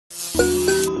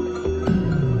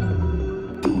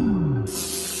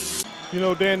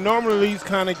know, Dan, normally these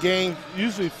kind of games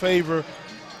usually favor,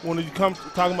 when you come to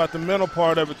talking about the mental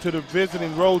part of it, to the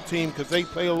visiting road team, because they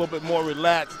play a little bit more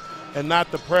relaxed and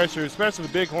not the pressure, especially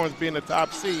the Bighorns being the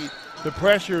top seed. The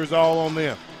pressure is all on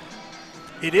them.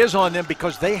 It is on them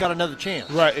because they got another chance.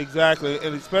 Right, exactly,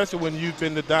 and especially when you've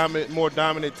been the more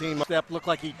dominant team. Step looked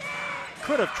like he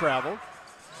could have traveled.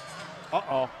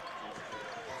 Uh-oh.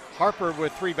 Harper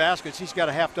with 3 baskets. He's got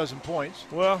a half dozen points.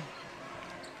 Well,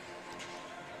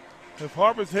 if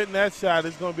Harper's hitting that shot,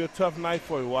 it's going to be a tough night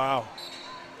for you. Wow.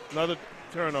 Another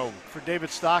turnover. For David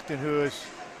Stockton, who is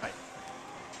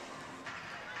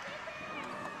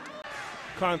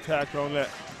contact on that.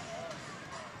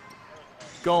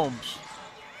 Gomes.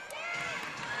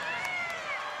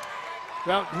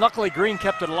 Well, luckily Green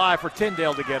kept it alive for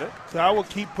Tyndale to get it. So I will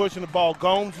keep pushing the ball.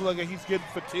 Gomes, look like he's getting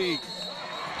fatigued.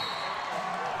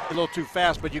 A little too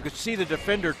fast, but you could see the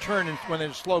defender turn when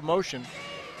in slow motion.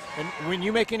 And when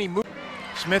you make any move,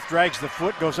 Smith drags the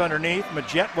foot, goes underneath.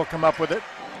 Majette will come up with it.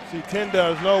 See,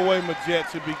 Tyndale's no way Majette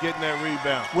should be getting that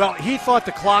rebound. Well, he thought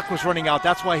the clock was running out.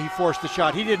 That's why he forced the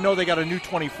shot. He didn't know they got a new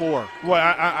 24.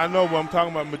 Well, I know, but I'm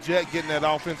talking about Majette getting that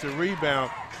offensive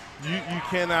rebound. You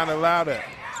cannot allow that.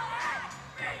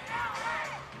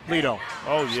 Lido.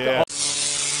 Oh, yeah.